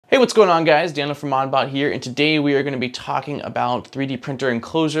Hey, what's going on guys? Daniel from Modbot here, and today we are going to be talking about 3D printer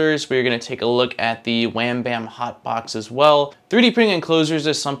enclosures. We're going to take a look at the Wham Bam HotBox as well. 3D printing enclosures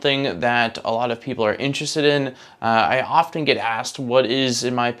is something that a lot of people are interested in. I often get asked what is,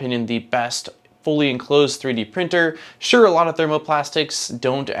 in my opinion, the best fully enclosed 3D printer. Sure, a lot of thermoplastics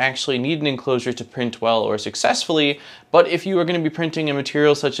don't actually need an enclosure to print well or successfully, but if you are going to be printing in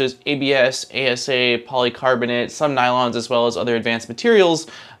materials such as ABS, ASA, polycarbonate, some nylons, as well as other advanced materials,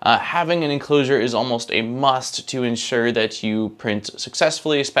 having an enclosure is almost a must to ensure that you print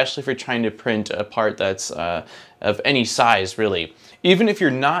successfully, especially if you're trying to print a part that's of any size, really. Even if you're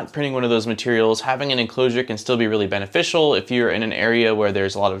not printing one of those materials, having an enclosure can still be really beneficial if you're in an area where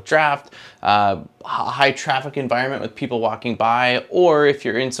there's a lot of draft, high traffic environment with people walking by, or if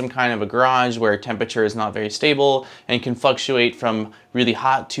you're in some kind of a garage where temperature is not very stable and can fluctuate from really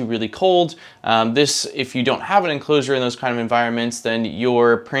hot to really cold. If you don't have an enclosure in those kind of environments, then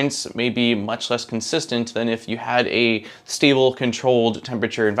your prints may be much less consistent than if you had a stable, controlled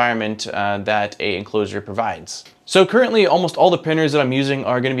temperature environment that an enclosure provides. So currently, almost all the printers that I'm using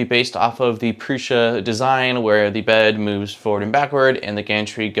are going to be based off of the Prusa design, where the bed moves forward and backward and the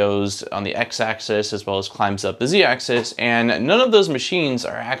gantry goes on the x-axis as well as climbs up the z-axis, and none of those machines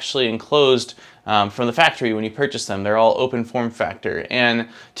are actually enclosed from the factory when you purchase them. They're all open form factor, and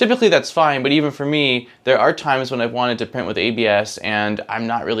typically that's fine, but even for me, there are times when I've wanted to print with ABS and I'm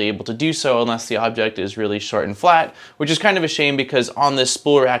not really able to do so unless the object is really short and flat, which is kind of a shame because on this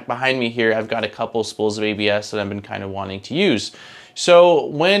spool rack behind me here, I've got a couple spools of ABS that I've been kind of wanting to use. So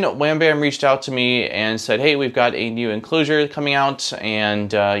when WhamBam reached out to me and said, hey, we've got a new enclosure coming out and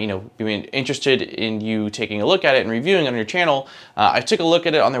being interested in you taking a look at it and reviewing it on your channel, I took a look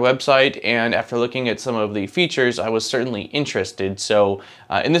at it on their website, and after looking at some of the features, I was certainly interested. So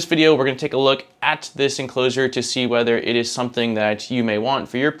in this video, we're going to take a look at this enclosure to see whether it is something that you may want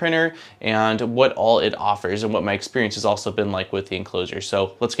for your printer and what all it offers and what my experience has also been like with the enclosure.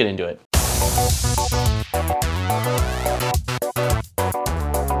 So let's get into it.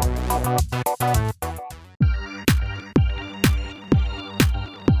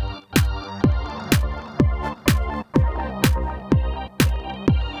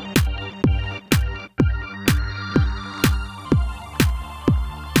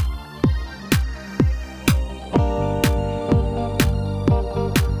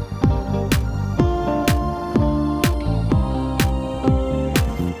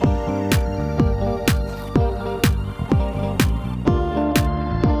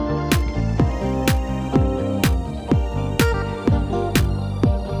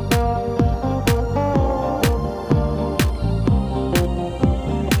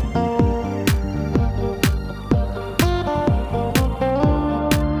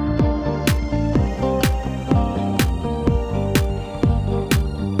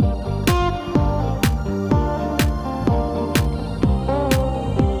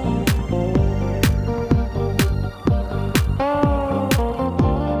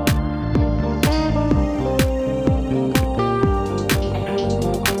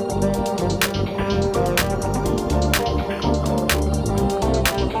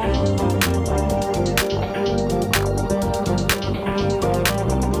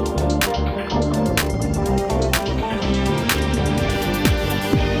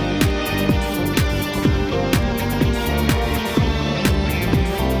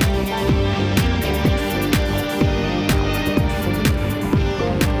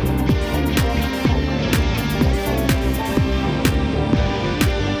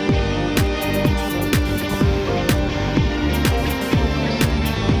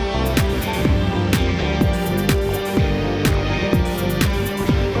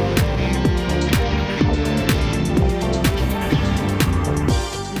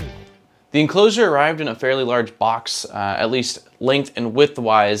 The enclosure arrived in a fairly large box, at least length and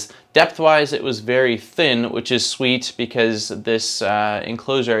width-wise. Depth-wise, it was very thin, which is sweet because this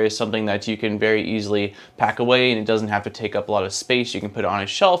enclosure is something that you can very easily pack away and it doesn't have to take up a lot of space. You can put it on a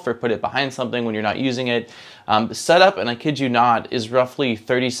shelf or put it behind something when you're not using it. The setup, and I kid you not, is roughly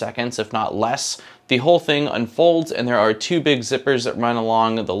 30 seconds, if not less. The whole thing unfolds and there are two big zippers that run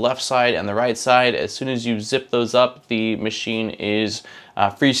along the left side and the right side. As soon as you zip those up, the machine is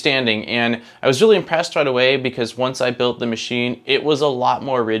freestanding, and I was really impressed right away because once I built the machine, it was a lot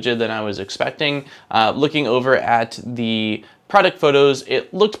more rigid than I was expecting. Looking over at the product photos,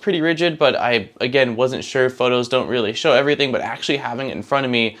 it looked pretty rigid, but I, again, wasn't sure. Photos don't really show everything, but actually having it in front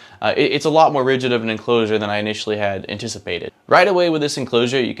of me, it's a lot more rigid of an enclosure than I initially had anticipated. Right away with this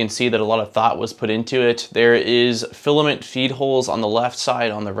enclosure, you can see that a lot of thought was put into it. There is filament feed holes on the left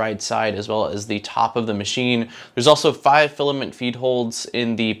side, on the right side, as well as the top of the machine. There's also 5 filament feed holes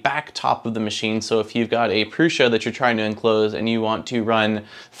in the back top of the machine. So if you've got a Prusa that you're trying to enclose and you want to run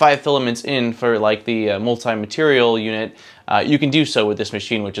 5 filaments in for like the multi-material unit, you can do so with this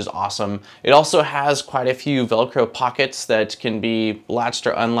machine, which is awesome. It also has quite a few Velcro pockets that can be latched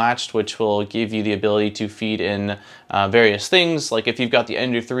or unlatched, which will give you the ability to feed in various things. Like if you've got the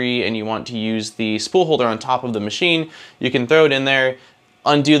Ender 3 and you want to use the spool holder on top of the machine, you can throw it in there,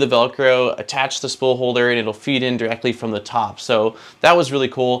 undo the Velcro, attach the spool holder, and it'll feed in directly from the top. So that was really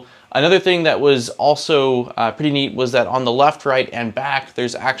cool. Another thing that was also pretty neat was that on the left, right, and back,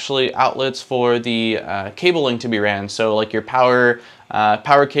 there's actually outlets for the cabling to be ran. So like your power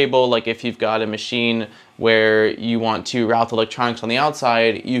cable, like if you've got a machine where you want to route the electronics on the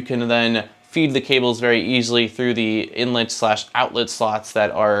outside, you can then feed the cables very easily through the inlet/outlet slots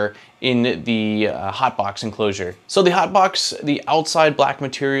that are in the HotBox enclosure. So the HotBox, the outside black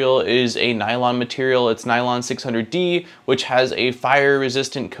material is a nylon material. It's nylon 600D, which has a fire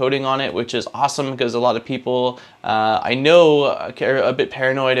resistant coating on it, which is awesome because a lot of people I know are a bit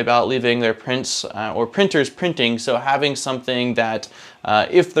paranoid about leaving their prints or printers printing. So having something that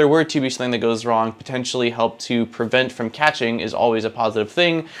if there were to be something that goes wrong, potentially help to prevent from catching is always a positive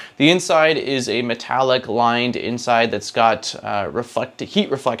thing. The inside is a metallic lined inside that's got heat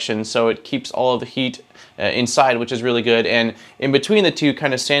reflection, so it keeps all of the heat inside, which is really good. And in between the two,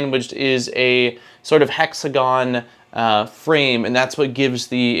 kind of sandwiched, is a sort of hexagon frame, and that's what gives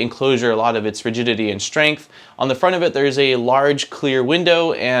the enclosure a lot of its rigidity and strength. On the front of it, there's a large clear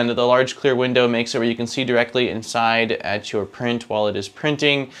window, and the large clear window makes it where you can see directly inside at your print while it is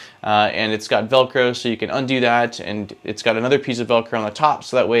printing. And it's got Velcro, so you can undo that, and it's got another piece of Velcro on the top,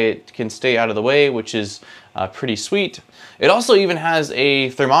 so that way it can stay out of the way, which is pretty sweet. It also even has a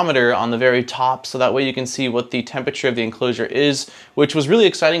thermometer on the very top, so that way you can see what the temperature of the enclosure is, which was really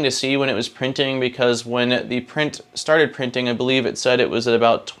exciting to see when it was printing, because when the print started printing, I believe it said it was at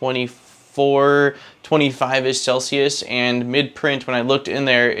about 24, 25-ish Celsius, and mid-print, when I looked in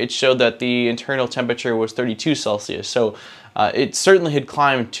there, it showed that the internal temperature was 32 Celsius. So it certainly had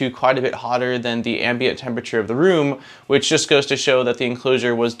climbed to quite a bit hotter than the ambient temperature of the room, which just goes to show that the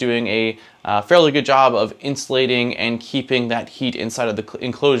enclosure was doing a fairly good job of insulating and keeping that heat inside of the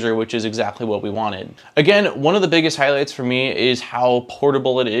enclosure, which is exactly what we wanted. Again, one of the biggest highlights for me is how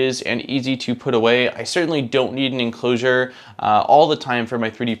portable it is and easy to put away. I certainly don't need an enclosure all the time for my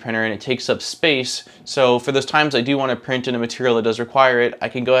 3D printer, and it takes up space. So for those times I do want to print in a material that does require it, I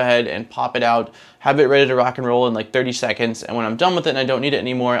can go ahead and pop it out, have it ready to rock and roll in like 30 seconds, and when I'm done with it and I don't need it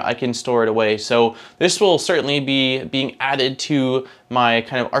anymore, I can store it away. So this will certainly be being added to my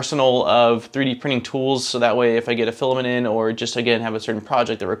kind of arsenal of 3D printing tools, so that way if I get a filament in, or just again have a certain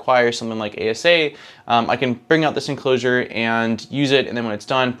project that requires something like ASA, I can bring out this enclosure and use it, and then when it's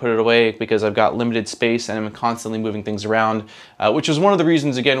done, put it away, because I've got limited space and I'm constantly moving things around, which was one of the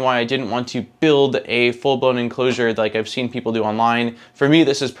reasons, again, why I didn't want to build a full-blown enclosure like I've seen people do online. For me,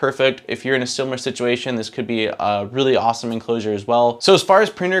 this is perfect. If you're in a similar situation, this could be a really awesome enclosure as well. So as far as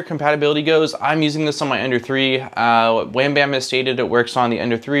printer compatibility goes, I'm using this on my Ender 3. WhamBam has stated it works on the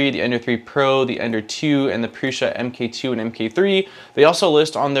Ender 3, the Ender 3 Pro, the Ender 2, and the Prusa MK2 and MK3. They also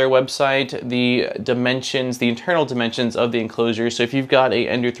list on their website the dimensions, the internal dimensions of the enclosure. So if you've got a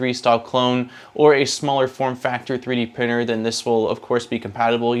Ender 3 style clone or a smaller form factor 3D printer, then this will of course be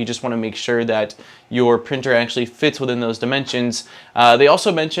compatible. You just want to make sure that your printer actually fits within those dimensions. They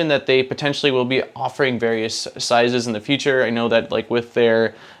also mentioned that they potentially will be offering various sizes in the future. I know that like with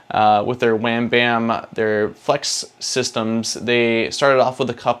their Wham Bam, their flex systems, they started off with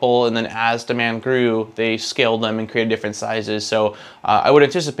a couple, and then as demand grew, they scaled them and created different sizes. So I would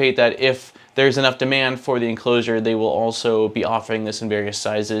anticipate that if there's enough demand for the enclosure, they will also be offering this in various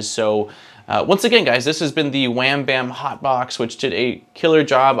sizes. So once again, guys, this has been the Wham Bam HotBox, which did a killer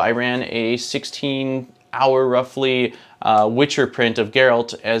job. I ran a 16-hour roughly Witcher print of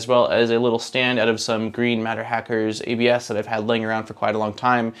Geralt, as well as a little stand out of some Green Matter Hackers ABS that I've had laying around for quite a long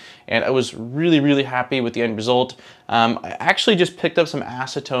time, and I was really happy with the end result. I actually just picked up some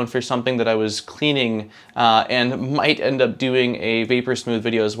acetone for something that I was cleaning, and might end up doing a vapor smooth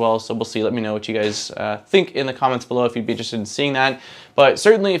video as well, so we'll see. Let me know what you guys think in the comments below if you'd be interested in seeing that. But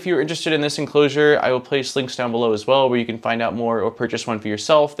certainly if you're interested in this enclosure, I will place links down below as well where you can find out more or purchase one for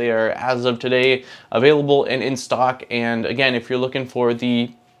yourself. They are, as of today, available and in stock. And again, if you're looking for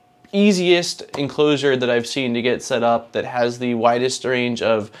the easiest enclosure that I've seen to get set up, that has the widest range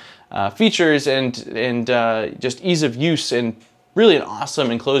of features and just ease of use and really an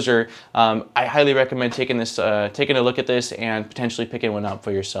awesome enclosure. I highly recommend taking a look at this and potentially picking one up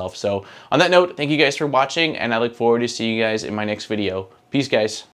for yourself. So on that note, thank you guys for watching, and I look forward to seeing you guys in my next video. Peace, guys.